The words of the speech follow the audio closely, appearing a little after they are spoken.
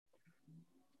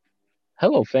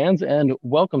Hello, fans, and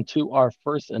welcome to our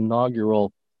first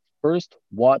inaugural First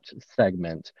Watch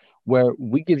segment, where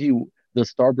we give you the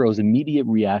Star Bros' immediate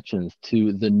reactions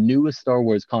to the newest Star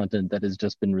Wars content that has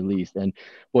just been released. And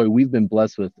boy, we've been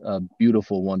blessed with a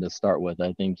beautiful one to start with,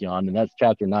 I think, Jan, and that's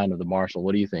Chapter 9 of The Marshal.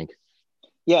 What do you think?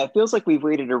 Yeah, it feels like we've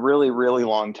waited a really, really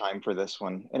long time for this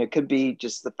one. And it could be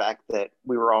just the fact that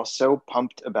we were all so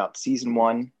pumped about season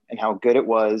one and how good it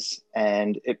was.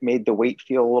 And it made the wait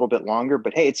feel a little bit longer.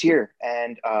 But hey, it's here.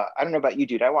 And I don't know about you,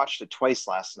 dude. I watched it twice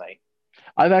last night.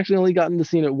 I've actually only gotten to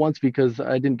see it once because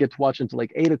I didn't get to watch until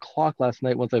like 8 o'clock last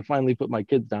night once I finally put my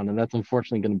kids down. And that's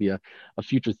unfortunately going to be a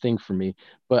future thing for me.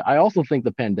 But I also think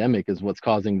the pandemic is what's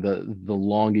causing the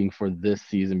longing for this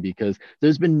season because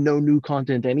there's been no new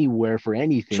content anywhere for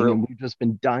anything. True. And we've just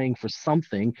been dying for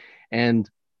something. And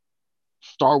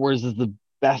Star Wars is the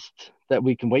best that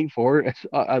we can wait for,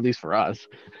 at least for us.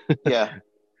 Yeah.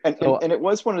 And, and So and it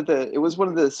was one of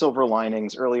the silver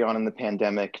linings early on in the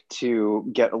pandemic to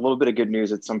get a little bit of good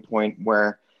news at some point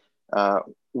where uh,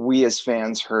 we as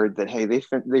fans heard that hey they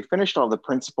finished all the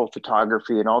principal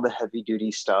photography and all the heavy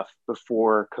duty stuff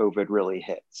before COVID really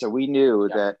hit. So we knew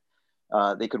yeah,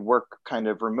 that they could work kind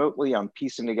of remotely on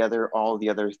piecing together all the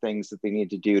other things that they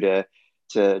need to do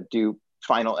to do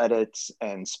final edits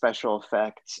and special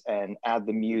effects and add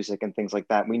the music and things like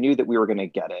that. We knew that we were going to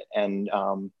get it, and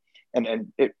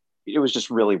it was just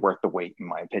really worth the wait, in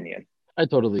my opinion. I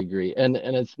totally agree. And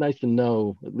it's nice to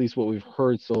know, at least what we've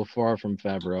heard so far from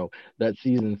Favreau, that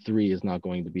season three is not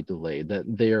going to be delayed, that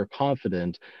they are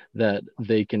confident that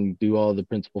they can do all the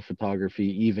principal photography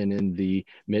even in the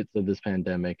midst of this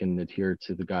pandemic and adhere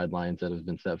to the guidelines that have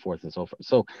been set forth and so forth.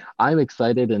 So I'm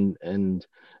excited and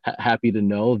happy to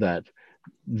know that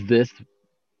this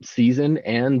season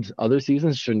and other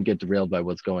seasons shouldn't get derailed by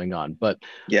what's going on. But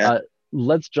Yeah, uh,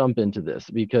 let's jump into this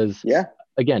because yeah.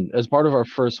 again, as part of our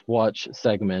first watch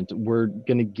segment, we're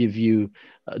going to give you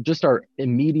just our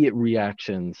immediate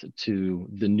reactions to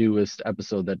the newest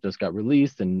episode that just got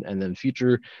released and then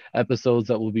future episodes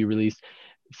that will be released.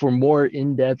 For more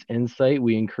in-depth insight,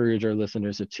 we encourage our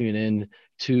listeners to tune in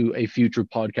to a future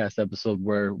podcast episode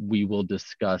where we will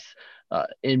discuss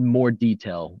in more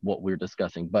detail what we're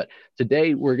discussing. But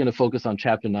today we're going to focus on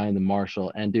Chapter 9, The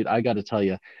Marshal. And dude, I got to tell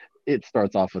you, it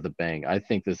starts off with a bang. I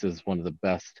think this is one of the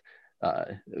best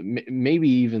maybe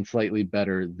even slightly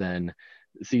better than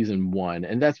season one,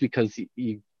 and that's because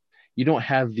you don't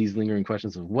have these lingering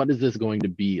questions of what is this going to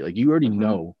be. Like you already Hmm.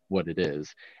 know what it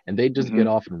is, and they just get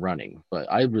Hmm. off and running.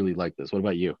 But I really like this. What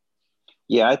about you?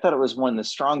 Yeah, I thought it was one of the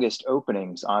strongest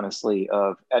openings, honestly,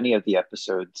 of any of the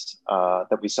episodes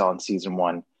that we saw in season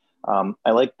one. I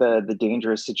like the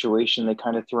dangerous situation they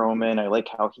kind of throw him in. I like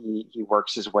how he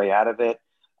works his way out of it.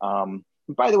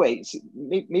 By the way,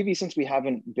 maybe since we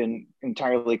haven't been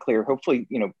entirely clear, hopefully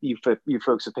you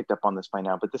folks have picked up on this by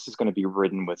now, but this is going to be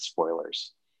ridden with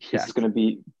spoilers. This Yes. is going to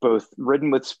be both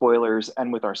ridden with spoilers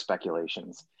and with our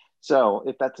speculations. So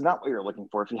if that's not what you're looking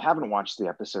for, if you haven't watched the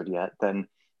episode yet, then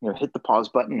hit the pause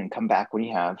button and come back when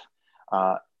you have.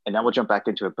 Uh, and now we'll jump back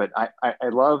into it. But I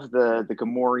love the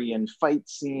Gamorrean fight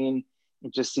scene.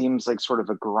 It just seems like sort of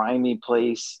a grimy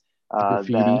place. The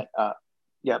graffiti.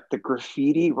 Yeah, the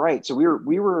graffiti, right? So we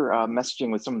were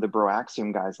messaging with some of the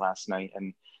Broaxium guys last night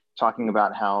and talking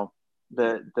about how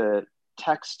the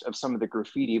text of some of the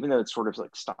graffiti, even though it's sort of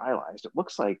like stylized, it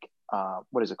looks like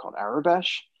what is it called,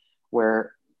 Arabesh,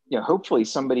 where hopefully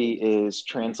somebody is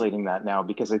translating that now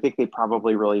because I think they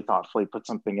probably really thoughtfully put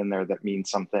something in there that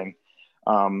means something.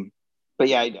 Um, but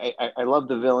yeah, I love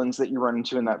the villains that you run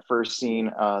into in that first scene.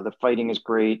 The fighting is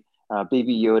great.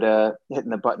 Baby Yoda hitting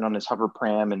the button on his hover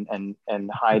pram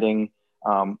and hiding.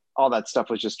 All that stuff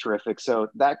was just terrific. So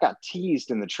that got teased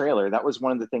in the trailer. That was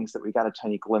one of the things that we got a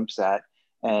tiny glimpse at,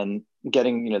 and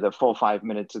getting the full 5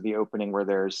 minutes of the opening where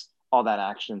there's all that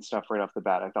action and stuff right off the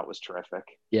bat, I thought was terrific.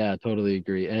 Yeah, totally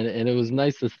agree. And it was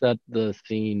nice to set the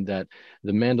scene that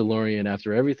the Mandalorian,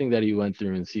 after everything that he went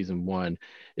through in season one,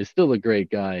 is still a great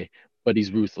guy, but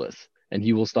he's ruthless and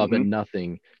he will stop at Mm-hmm.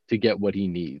 nothing to get what he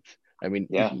needs. I mean,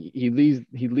 Yeah. he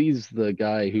leaves the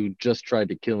guy who just tried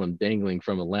to kill him dangling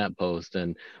from a lamppost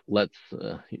and lets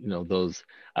those,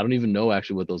 I don't even know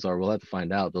actually what those are. We'll have to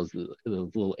find out. Those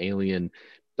little alien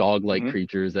dog-like Mm-hmm.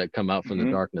 creatures that come out from the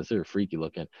Mm-hmm. darkness. They're freaky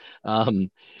looking. Um,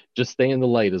 just stay in the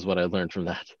light is what I learned from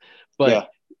that. But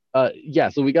Yeah. yeah,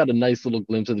 so we got a nice little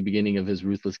glimpse at the beginning of his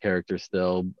ruthless character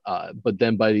still. But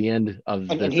then by the end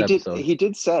of And this he did episode,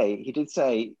 he did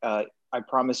say, I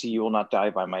promise you will not die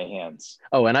by my hands.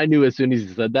 oh, and I knew as soon as he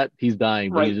said that he's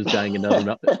dying, but he's Right. just dying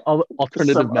another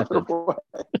alternative Some other methods. way.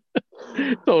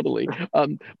 Totally.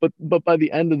 But by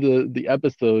the end of the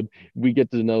episode, we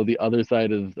get to know the other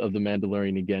side of the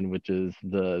Mandalorian again, which is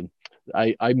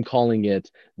I'm calling it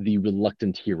the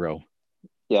reluctant hero,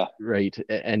 Yeah, right?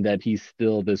 And that he's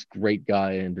still this great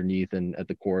guy underneath and at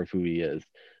the core of who he is.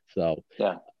 So,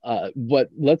 yeah. but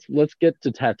let's get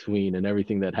to Tatooine and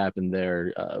everything that happened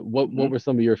there. What Mhm. were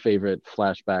some of your favorite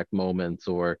flashback moments?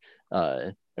 Or,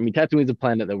 I mean, Tatooine's a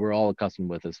planet that we're all accustomed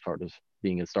with as part of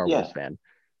being a Star Wars Yeah, fan.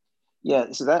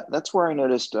 yeah. So that's where I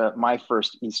noticed my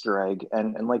first Easter egg,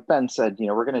 and like Ben said,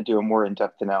 we're going to do a more in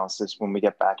depth analysis when we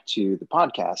get back to the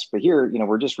podcast. But here,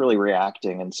 we're just really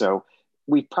reacting, and so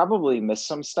we probably missed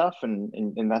some stuff, and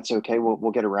that's okay.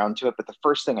 We'll get around to it. But the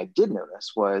first thing I did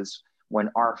notice was when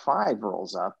R5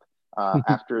 rolls up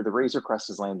after the Razor Crest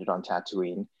has landed on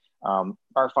Tatooine.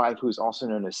 R5, who's also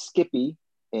known as Skippy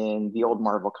in the old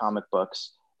Marvel comic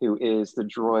books, who is the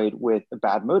droid with the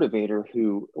bad motivator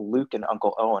who Luke and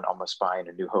Uncle Owen almost buy in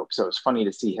A New Hope. So it was funny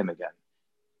to see him again.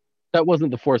 That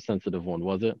wasn't the force sensitive one,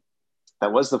 was it?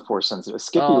 That was the force sensitive.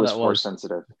 Skippy Oh, was that was force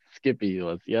sensitive. Skippy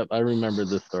was. Yep, I remember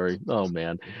this story. Oh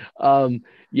man.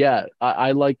 Yeah,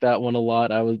 I like that one a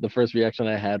lot. I was the first reaction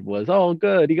I had was, oh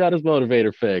good, he got his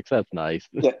motivator fixed. That's nice.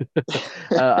 Yeah.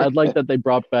 I'd like that they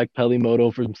brought back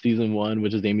Pelimoto from season one,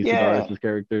 which is Amy Yeah. Sedaris'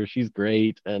 character. She's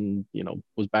great, and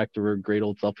was back to her great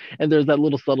old self. And there's that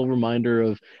little subtle reminder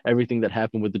of everything that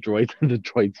happened with the droids, and the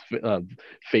droid's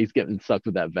face getting sucked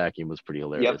with that vacuum was pretty Yep.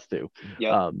 hilarious too.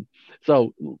 Yep. Um,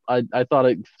 so I thought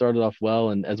it started off well,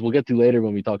 and as we'll get to later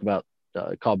when we talk about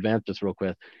Cobb Vanth, just real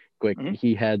quick, Mm-hmm.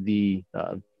 he had the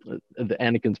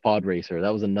Anakin's pod racer.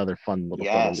 That was another fun little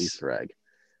subtle Yes. Easter egg.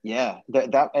 Yeah.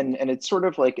 That and it's sort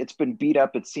of like it's been beat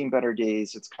up. It's seen better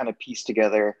days. It's kind of pieced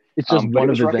together. It's just But it one of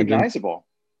was his engines. recognizable.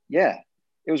 Yeah.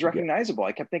 It was Yeah, recognizable.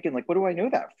 I kept thinking, like, what do I know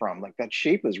that from? Like that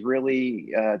shape is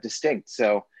really distinct.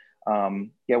 So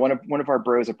yeah, one of our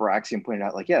bros at Baraxium pointed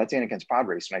out, like, yeah, that's Anakin's pod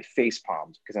race, and I face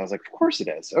palmed because I was like, of course it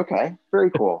is. Okay, very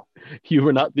cool. you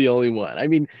were not the only one. I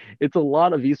mean, it's a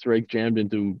lot of Easter eggs jammed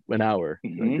into an hour.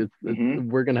 Like Mm-hmm. Mm-hmm.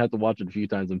 we're gonna have to watch it a few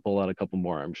times and pull out a couple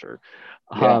more, I'm sure.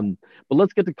 Yeah. But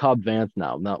let's get to Cobb Vanth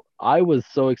now. Now, I was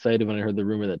so excited when I heard the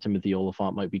rumor that Timothy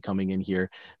Oliphant might be coming in here.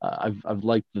 I've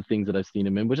liked the things that I've seen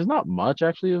him in, which is not much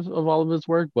actually of all of his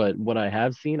work, but what I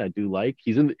have seen, I do like.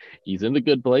 He's in the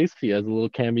good place. He has a little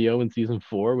cameo in season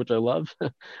 4, which I love.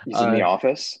 He's in uh, The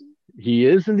Office. he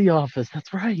is in the office.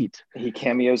 That's right. He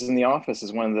cameos in The Office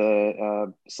as one of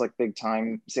the like big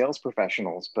time sales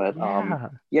professionals. But Yeah.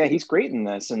 yeah, he's great in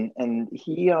this, and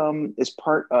he is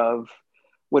part of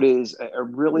what is a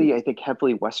really, I think,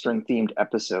 heavily Western themed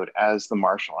episode as the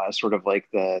marshal, as sort of like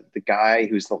the guy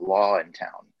who's the law in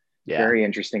town. Yeah. Very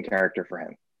interesting character for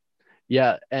him.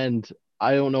 Yeah, and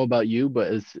I don't know about you,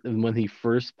 but when he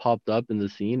first popped up in the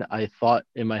scene, I thought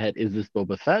in my head, is this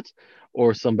Boba Fett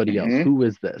or somebody else? Mm-hmm. Who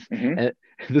is this? Mm-hmm. And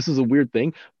this is a weird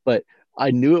thing, but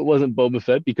I knew it wasn't Boba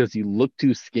Fett because he looked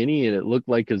too skinny and it looked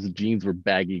like his jeans were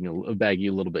baggy a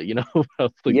little bit. I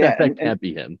was like, Yeah, that and can't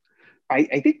be him.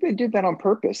 I think they did that on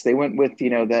purpose. They went with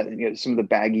that some of the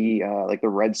baggy like the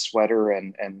red sweater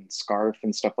and scarf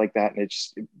and stuff like that, and it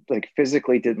just like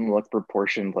physically didn't look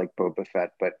proportioned like Boba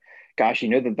Fett. But gosh,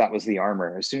 that was the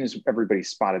armor. As soon as everybody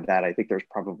spotted that, I think there's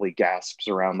probably gasps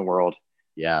around the world.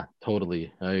 Yeah,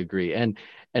 totally. I agree. And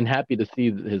happy to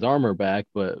see his armor back,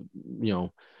 but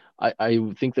I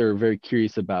think they're very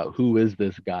curious about who is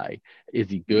this guy? Is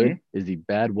he Mm-hmm. good? Is he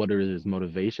bad? What are his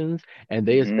motivations? And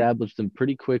they Mm-hmm. established him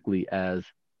pretty quickly as,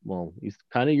 well, he's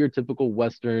kind of your typical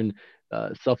Western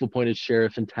self-appointed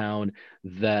sheriff in town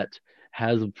that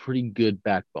has a pretty good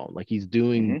backbone. Like he's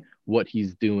doing Mm-hmm. what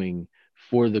he's doing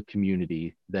for the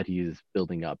community that he is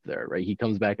building up there, right? He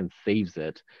comes back and saves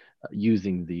it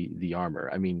using the armor.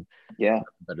 I mean, Yeah.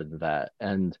 better than that.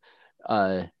 And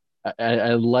uh,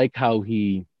 I like how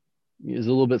he is a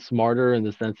little bit smarter in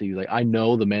the sense that he's like, I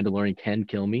know the Mandalorian can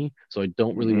kill me, so I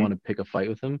don't really Mm-hmm. want to pick a fight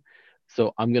with him.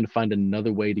 So I'm going to find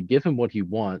another way to give him what he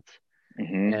wants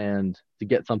Mm-hmm. and to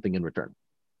get something in return,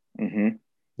 Mm-hmm.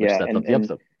 which Yeah, sets up the and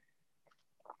episode.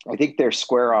 I think their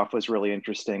square off was really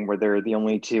interesting, where they're the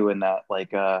only two in that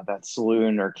that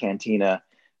saloon or cantina.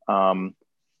 Um,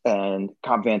 and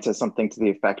Cobb Vanth says something to the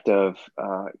effect of,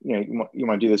 you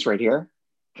want to do this right here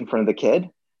in front of the kid,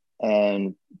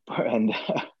 and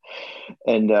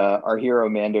and our hero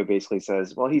Mando basically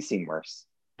says, "Well, he's seen worse."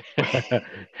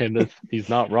 And he's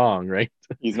not wrong, right?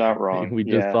 He's not wrong. We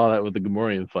just Yeah, saw that with the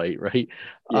Gamorrean fight, right?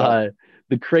 yeah. Uh,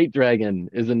 the Crate Dragon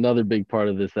is another big part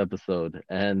of this episode,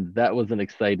 and that was an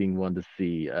exciting one to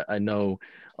see. I know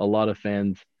a lot of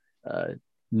fans uh,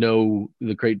 know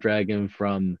the Crate Dragon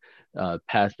from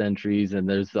past entries, and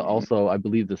there's Mhm. also, I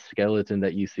believe, the skeleton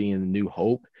that you see in New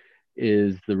Hope.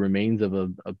 is the remains of a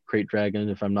crate dragon,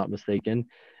 if I'm not mistaken.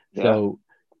 Yeah. So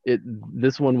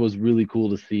this one was really cool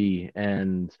to see,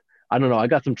 and I don't know, I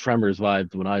got some Tremors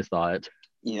vibes when I saw it.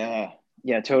 Yeah.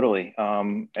 Yeah, totally.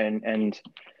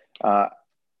 Uh,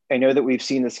 I know that we've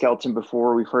seen the skeleton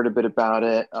before. We've heard a bit about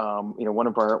it. One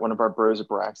of our bros at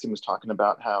Braxton was talking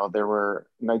about how there were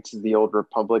Knights of the Old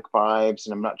Republic vibes,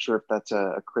 and I'm not sure if that's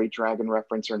a Crate Dragon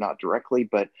reference or not directly,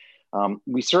 but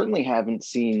we certainly haven't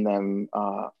seen them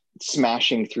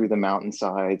smashing through the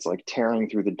mountainsides, like tearing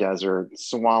through the desert,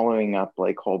 swallowing up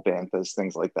like whole banthas,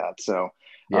 things like that. So,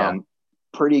 Yeah. um,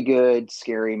 pretty good,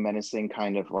 scary, menacing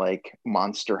kind of like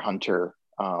monster hunter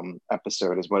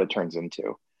episode is what it turns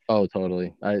into. Oh,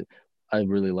 totally. I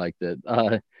really liked it.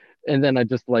 And then I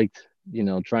just liked,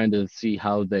 trying to see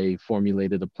how they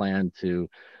formulated a plan to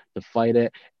fight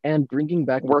it, and bringing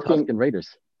back the Working Tusken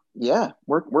Raiders. Yeah,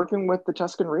 working with the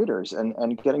Tuscan Raiders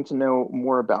and getting to know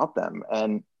more about them.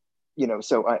 And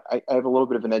so I have a little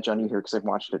bit of an edge on you here because I've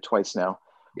watched it twice now.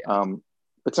 Yeah, um,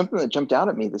 but something that jumped out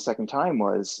at me the second time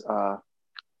was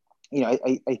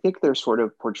I think they're sort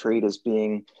of portrayed as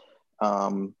being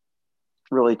um,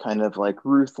 really kind of like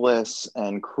ruthless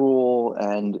and cruel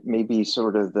and maybe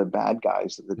sort of the bad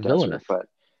guys of the desert, villainous. but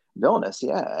villainous,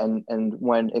 yeah. And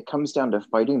when it comes down to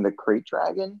fighting the Crate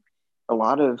Dragon, a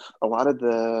lot of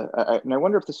the and I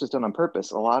wonder if this was done on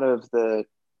purpose. A lot of the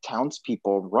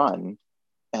townspeople run,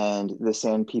 and the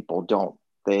Sand People don't.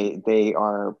 They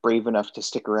are brave enough to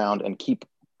stick around and keep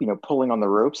pulling on the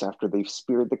ropes after they've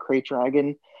speared the Crate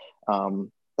Dragon.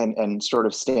 And sort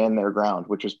of stand their ground,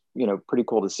 which is pretty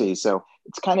cool to see. So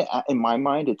it's kind of, in my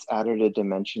mind, it's added a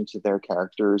dimension to their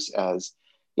characters as,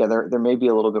 yeah, they're maybe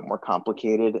a little bit more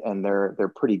complicated, and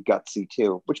they're pretty gutsy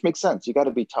too, which makes sense. You got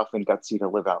to be tough and gutsy to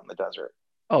live out in the desert.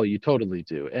 Oh, you totally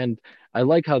do. And I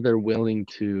like how they're willing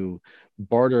to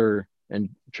barter and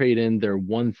trade in their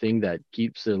one thing that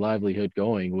keeps their livelihood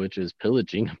going, which is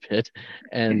pillaging a bit,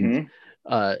 and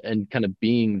Mm-hmm. and kind of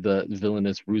being the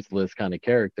villainous, ruthless kind of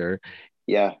character,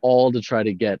 Yeah, all to try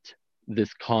to get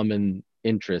this common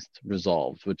interest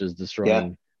resolved, which is yeah,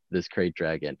 destroying this crate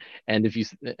dragon. And if you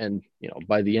and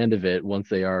by the end of it, once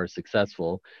they are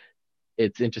successful,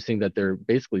 it's interesting that they're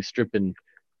basically stripping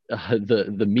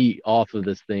the meat off of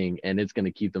this thing, and it's going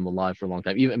to keep them alive for a long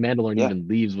time. Even Mandalorian yeah, even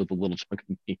leaves with a little chunk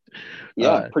of meat. yeah.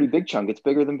 Uh, Pretty big chunk. It's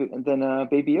bigger than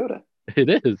Baby Yoda.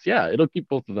 it is, yeah. It'll keep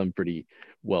both of them pretty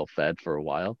well fed for a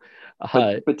while.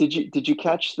 But Uh, but did you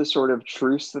catch the sort of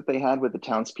truce that they had with the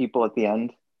townspeople at the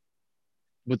end?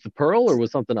 with the pearl or with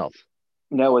something else?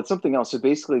 No, it's something else. So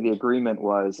basically, the agreement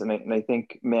was, and I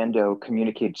think Mando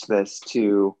communicates this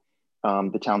to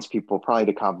the townspeople, probably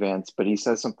to Cobb Vanth, but he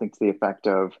says something to the effect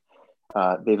of,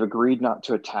 they've agreed not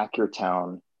to attack your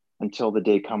town until the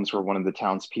day comes where one of the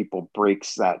townspeople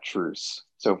breaks that truce.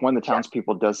 So if one of the Yeah.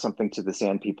 townspeople does something to the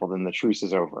Sand People, then the truce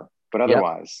is over. But Yep.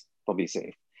 otherwise, they'll be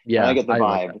safe. And I Yeah, get the I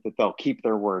like that. vibe that they'll keep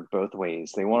their word both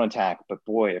ways. They won't attack, but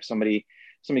boy, if somebody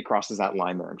crosses that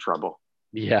line, they're in trouble.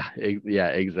 Yeah, yeah,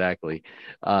 exactly.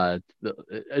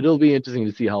 It'll be interesting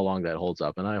to see how long that holds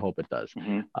up, and I hope it does.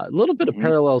 Hmm. A little bit of Hmm.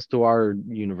 parallels to our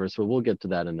universe, but we'll get to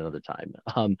that another time.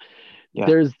 Yeah.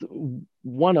 There's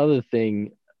one other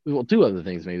thing, well, two other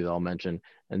things maybe that I'll mention,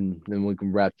 and then we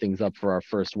can wrap things up for our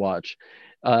first watch.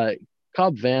 Uh,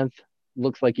 Cobb Vanth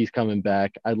looks like he's coming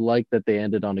back. I like that they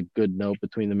ended on a good note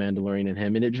between the Mandalorian and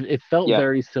him, and it felt Yeah.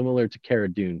 very similar to Cara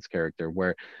Dune's character,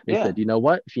 where they Yeah. said, you know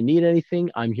what, if you need anything,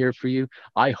 I'm here for you.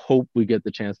 I hope we get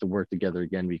the chance to work together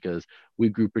again because we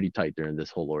grew pretty tight during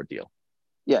this whole ordeal.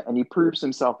 Yeah, and he proves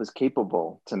himself as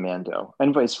capable to Mando,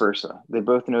 and vice versa. They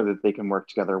both know that they can work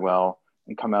together well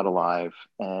and come out alive.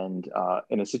 And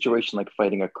in a situation like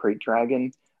fighting a crate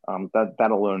dragon,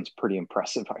 that alone is pretty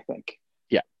impressive, I think.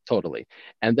 Yeah, totally.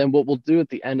 And then what we'll do at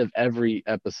the end of every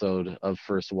episode of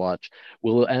First Watch,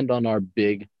 we'll end on our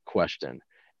big question.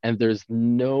 And there's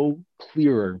no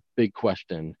clearer big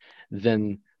question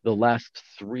than the last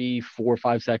 3, 4,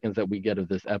 5 seconds that we get of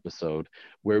this episode,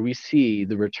 where we see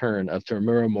the return of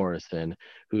Tamura Morrison,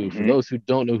 who, for Hmm. those who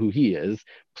don't know who he is,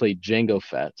 played Jango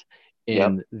Fett Yep.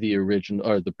 in the original,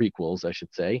 or the prequels, I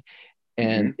should say,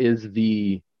 and Hmm. is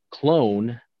the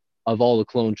clone of all the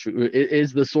clone troopers,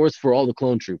 is the source for all the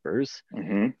clone troopers,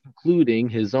 Hmm. including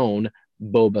his own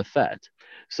Boba Fett.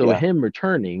 So Yeah. him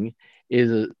returning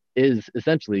is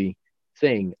essentially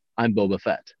saying, I'm Boba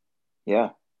Fett.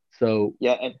 Yeah. So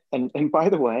Yeah. And by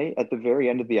the way, at the very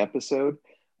end of the episode,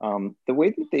 the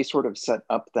way that they sort of set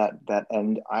up that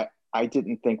end, I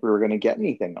didn't think we were going to get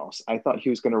anything else. I thought he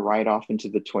was going to ride off into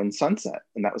the twin sunset,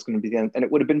 and that was going to be the end, and it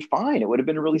would have been fine. It would have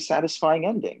been a really satisfying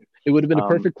ending. it would have been a Um,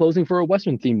 perfect closing for a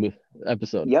Western theme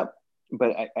episode. Yep.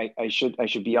 but I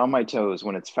should be on my toes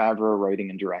when it's Favreau writing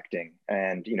and directing.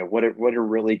 And what a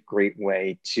really great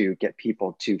way to get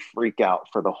people to freak out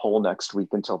for the whole next week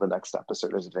until the next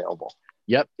episode is available.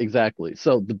 Yep, exactly.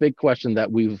 So the big question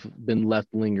that we've been left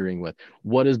lingering with,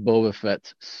 what is Boba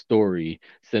Fett's story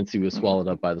since he was swallowed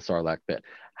Mhm. up by the Sarlacc pit?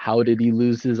 How did he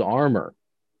lose his armor?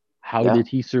 How Yeah, did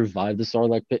he survive the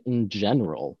Sarlacc pit in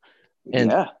general?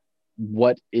 And yeah,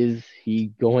 what is he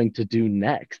going to do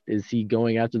next? Is he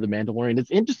going after the Mandalorian?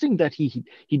 It's interesting that he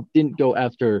didn't go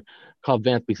after Cobb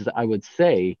Vanth, because I would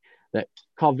say that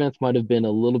Cobb Vanth might have been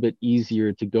a little bit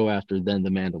easier to go after than the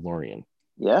Mandalorian.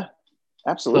 yeah. So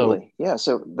Absolutely. Yeah.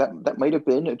 So that might have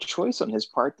been a choice on his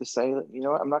part to say that,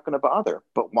 I'm not going to bother.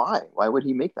 But why? Why would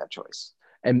he make that choice?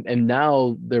 and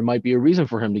now there might be a reason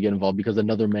for him to get involved because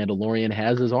another Mandalorian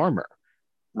has his armor.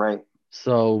 Right.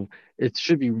 So it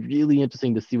should be really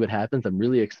interesting to see what happens. I'm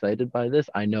really excited by this.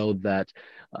 I know that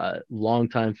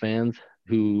longtime fans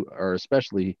who are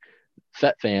especially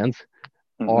Fett fans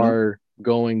Hmm. are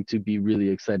going to be really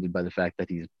excited by the fact that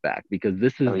he's back, because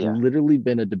this Oh, has yeah. literally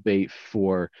been a debate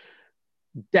for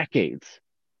decades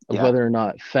of Yeah. whether or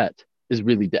not Fett is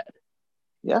really dead.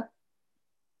 Yeah.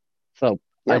 So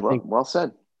Yeah. I Well, think, well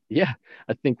said. yeah,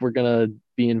 I think we're gonna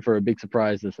be in for a big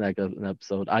surprise this next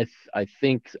episode. I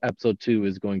think episode 2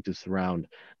 is going to surround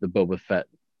the Boba Fett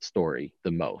story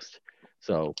the most.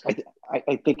 So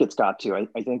I think it's got to.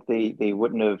 I think they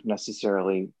wouldn't have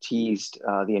necessarily teased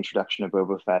the introduction of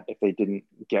Boba Fett if they didn't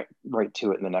get right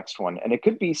to it in the next one. And it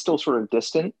could be still sort of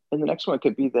distant in the next one. It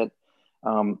could be that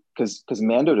because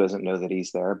Mando doesn't know that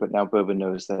he's there, but now Boba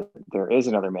knows that there is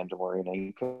another Mandalorian, and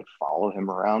you could follow him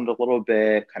around a little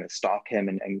bit, kind of stalk him,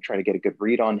 and try to get a good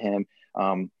read on him.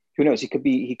 Who knows? He could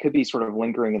be sort of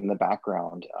lingering in the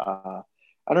background.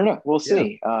 I don't know. We'll yeah,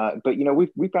 see. But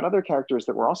we've got other characters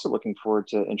that we're also looking forward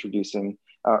to introducing,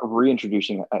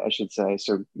 reintroducing, I should say.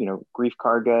 So Grief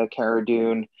Karga, Cara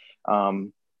Dune.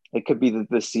 It could be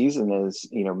that this season is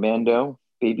Mando,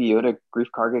 Baby Yoda, Grief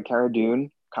Karga, Cara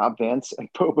Dune, Cobb Vanth,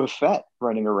 and Boba Fett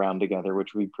running around together,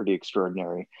 which would be pretty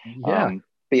extraordinary. yeah.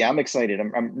 But yeah, I'm excited.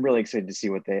 I'm really excited to see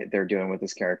what they're doing with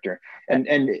this character. And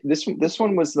this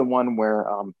one was the one where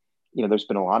there's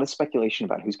been a lot of speculation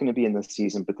about who's going to be in this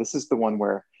season, but this is the one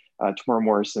where Tamora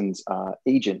Morrison's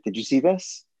agent. Did you see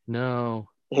this? No.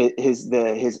 His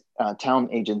town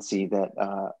agency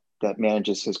that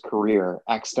manages his career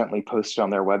accidentally posted on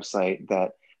their website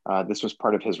that this was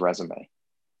part of his resume,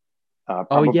 Oh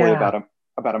probably yeah.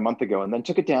 about a month ago, and then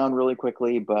took it down really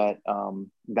quickly. But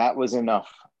that was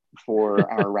enough for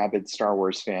our rabid Star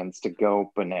Wars fans to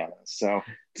go bananas. So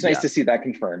it's nice Yeah. to see that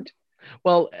confirmed.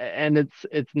 Well, and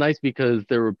it's nice because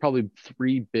there were probably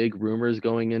three big rumors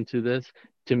going into this.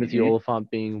 Timothy Hmm.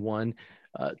 Oliphant being one,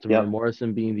 Tamara Yep.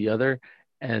 Morrison being the other,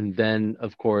 and then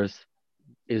of course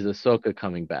is Ahsoka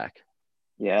coming back.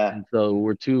 Yeah. And so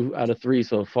we're 2 out of 3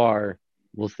 so far.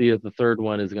 We'll see if the third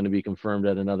one is going to be confirmed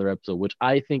at another episode, which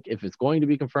I think if it's going to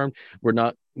be confirmed,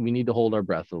 we need to hold our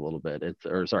breath a little bit.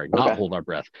 Or sorry, not Okay. hold our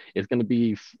breath. It's going to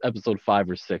be episode 5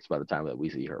 or 6 by the time that we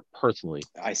see her. Personally,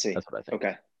 I see. that's what I think.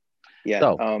 Okay. Yeah.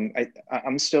 So,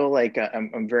 I'm still like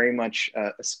I'm very much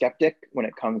a skeptic when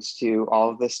it comes to all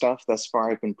of this stuff. Thus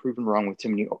far, I've been proven wrong with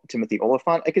Timothy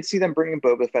Oliphant. I could see them bringing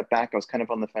Boba Fett back. I was kind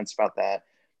of on the fence about that.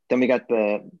 Then we got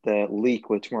the leak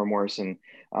with Tamora Morrison,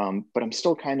 but I'm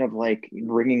still kind of like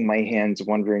wringing my hands,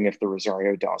 wondering if the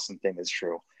Rosario Dawson thing is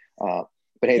true. Uh,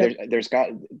 but hey, yeah, there's got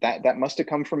that must have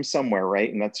come from somewhere,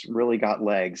 right? And that's really got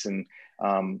legs. And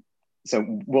so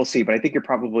we'll see. But I think you're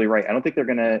probably right. I don't think they're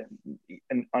going to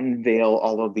unveil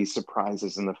all of these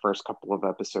surprises in the first couple of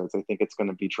episodes. I think it's going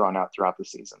to be drawn out throughout the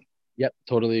season. yep,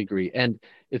 totally agree. And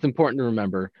it's important to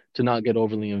remember to not get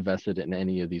overly invested in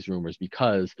any of these rumors,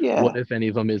 because what Yeah, if any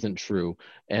of them isn't true?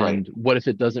 right. And what if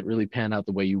it doesn't really pan out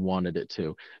the way you wanted it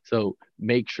to? So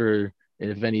make sure,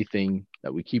 if anything,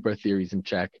 that we keep our theories in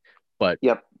check, but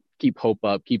Yep. keep hope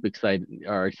up, keep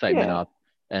our excitement Yeah. up,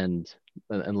 and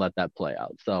let that play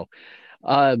out. So,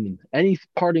 any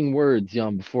parting words,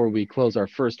 Jan, before we close our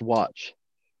first watch?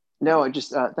 No, I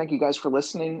just thank you guys for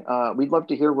listening. We'd love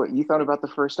to hear what you thought about the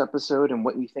first episode and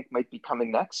what you think might be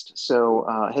coming next. So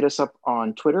hit us up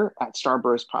on Twitter at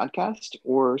Starbros Podcast,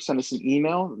 or send us an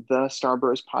email, the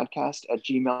Starbros Podcast at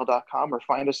gmail.com, or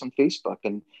find us on Facebook.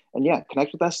 And yeah,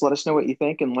 connect with us. Let us know what you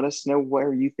think, and let us know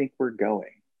where you think we're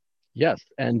going. Yes,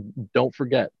 and don't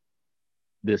forget,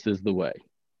 this is the way.